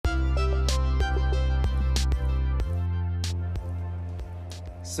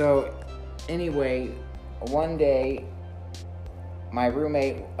So, anyway, one day, my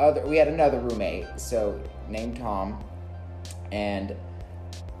roommate, we had another roommate, so named Tom, and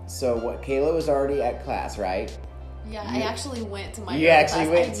so Kayla was already at class, right? Yeah, I actually went to my class. I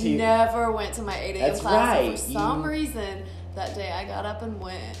never went to my 8 a.m. class. Right. So for some reason, that day I got up and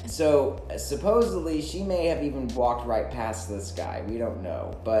went. So, supposedly, she may have even walked right past this guy. We don't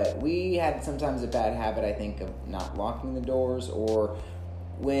know. But we had sometimes a bad habit, I think, of not locking the doors, or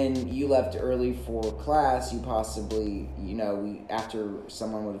when you left early for class, you possibly, after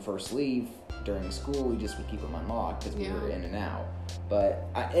someone would first leave during school, we just would keep them unlocked because we were in and out. But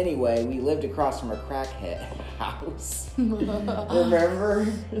anyway, we lived across from a crackhead house. Remember?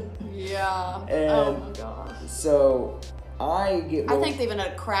 Yeah. And oh my gosh. So I think they even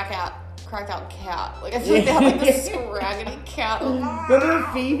had a cracked out cat. Like I feel like they have like this scraggly cat. Remember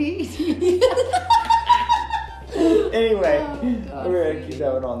Phoebe? Anyway, we're gonna keep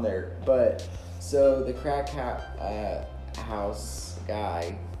that one on there. But so the crack house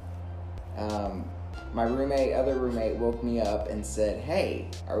guy, my other roommate woke me up and said, "Hey,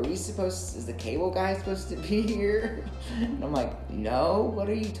 is the cable guy supposed to be here?" And I'm like, "No, what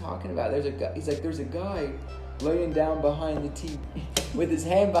are you talking about? There's a guy." He's like, "There's a guy laying down behind the TV with his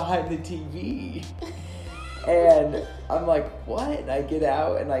hand behind the TV." And I'm like, "What?" And I get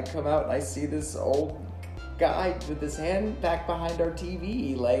out and I come out and I see this old guy with his hand back behind our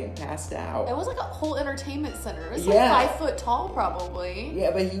TV, laying passed out. It was like a whole entertainment center. It was like 5 foot tall, probably.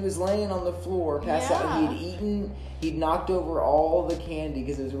 Yeah, but he was laying on the floor, passed out. He'd knocked over all the candy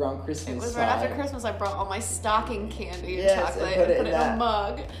because it was around Christmas time. It was right after Christmas. I brought all my stocking candy and chocolate and put it in a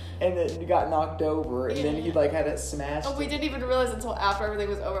mug. And then it got knocked over, and then he had it smashed. Oh, we didn't even realize until after everything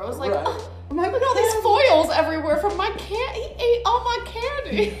was over. I was like, right. Look at all these foils everywhere from my candy. He ate all my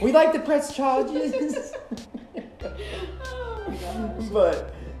candy. We like to press charges. Oh my gosh.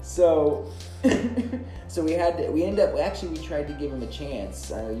 But so we tried to give him a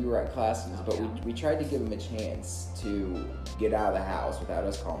chance. I know you were at classes, but we tried to give him a chance to get out of the house without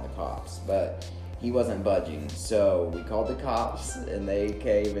us calling the cops. But he wasn't budging, so we called the cops, and they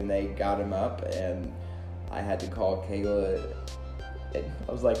came and they got him up, and I had to call Kayla. And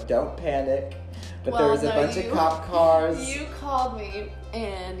I was like, "Don't panic," but there was a bunch of cop cars. You called me,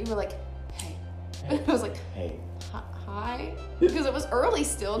 and you were like, "Hey," and I was like, "Hey." Hi, because it was early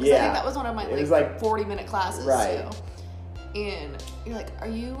still. Because I think that was one of my 40-minute classes. Right. So. And you're like, "Are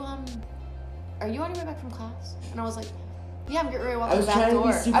you on your way back from class?" And I was like, "Yeah, I'm getting ready to walk in the back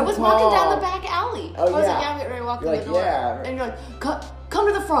door." I was walking down the back alley. Oh, I was like, "Yeah, I'm getting ready to walk in the door." Yeah. And you're like, "Come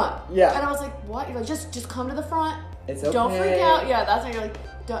to the front." Yeah. And I was like, "What?" You're like, "Just come to the front. It's okay. Don't freak out." Yeah, that's when you're like,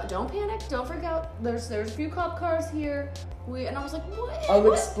 "Don't panic. Don't freak out. There's a few cop cars here." And I was like, "What?"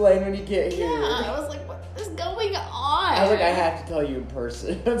 I'll explain when you get here. Yeah, I was like, "What is going on?" I was like, "I have to tell you in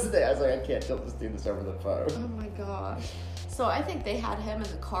person." I was like, "I can't just do this over the phone." Oh my gosh. So I think they had him in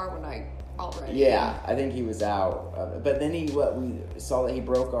the car one night already. Yeah, I think he was out. But then we saw that he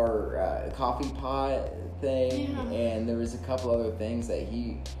broke our coffee pot thing, and there was a couple other things that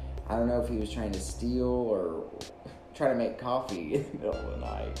I don't know if he was trying to steal or trying to make coffee in the middle of the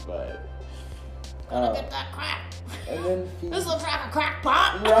night, but... Gonna get that crack. And then this looks like a crack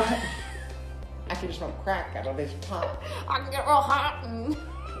pot. Right. I can smell crack out of this pot. I can get real hot and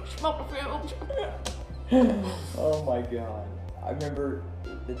smoke the fumes. Oh my god. I remember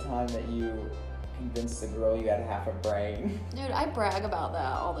the time that you convinced the girl you had half a brain. Dude, I brag about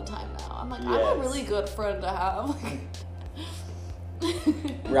that all the time now. I'm like, yes. I'm a really good friend to have.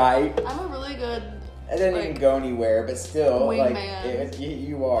 Right? I'm a really good... It didn't even go anywhere, but still, wingman.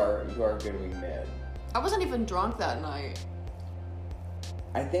 You are a good wingman. I wasn't even drunk that night.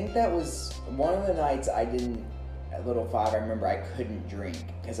 I think that was one of the nights I didn't, at Little Five, I remember I couldn't drink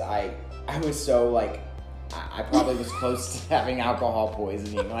because I was so I probably was close to having alcohol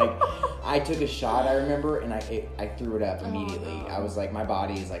poisoning. I took a shot, I remember, and I threw it up immediately. Oh, no. I was like, my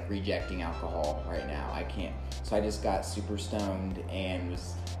body is rejecting alcohol right now. I can't. So I just got super stoned and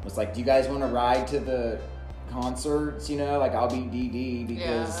was like, "Do you guys want to ride to the concerts? I'll be DD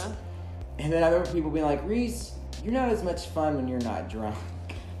because." Yeah. And then I remember people being like, "Reese, you're not as much fun when you're not drunk."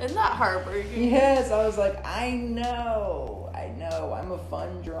 Isn't that heartbreaking? Yes, I was like, I know, I'm a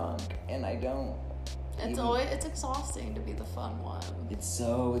fun drunk, and I don't. It's exhausting to be the fun one. It's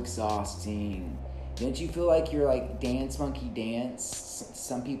so exhausting. Don't you feel like you're dance monkey dance?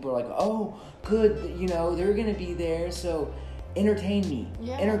 Some people are like, "Oh, good, they're gonna be there, so entertain me,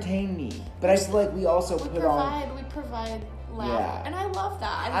 entertain me." But I feel like we also we provide laughter, yeah. And I love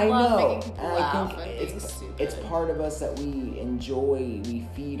that. I love know. making people and laugh I think and being stupid. it's part of us that we enjoy. We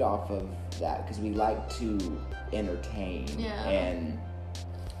feed off of that because we like to entertain. Yeah. And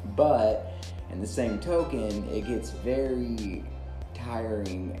But in the same token, it gets very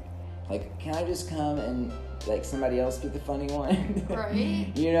tiring. Like, can I just come and like somebody else be the funny one?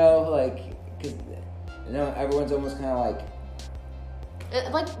 Right. You know, like, because everyone's almost kind of like. It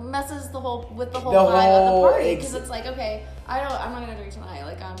like messes the whole vibe of the party, because it's like, okay, I'm not gonna drink tonight.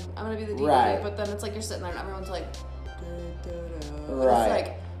 Like I'm gonna be the DJ, right. But then it's like you're sitting there and everyone's like, right. It's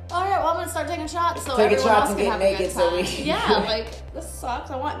like, all right, well I'm gonna start taking shots so everyone else can have a good time. Yeah, like this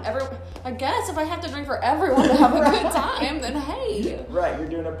sucks. I guess if I have to drink for everyone to have a good time, then hey. Right, you're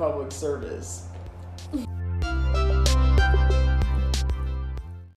doing a public service.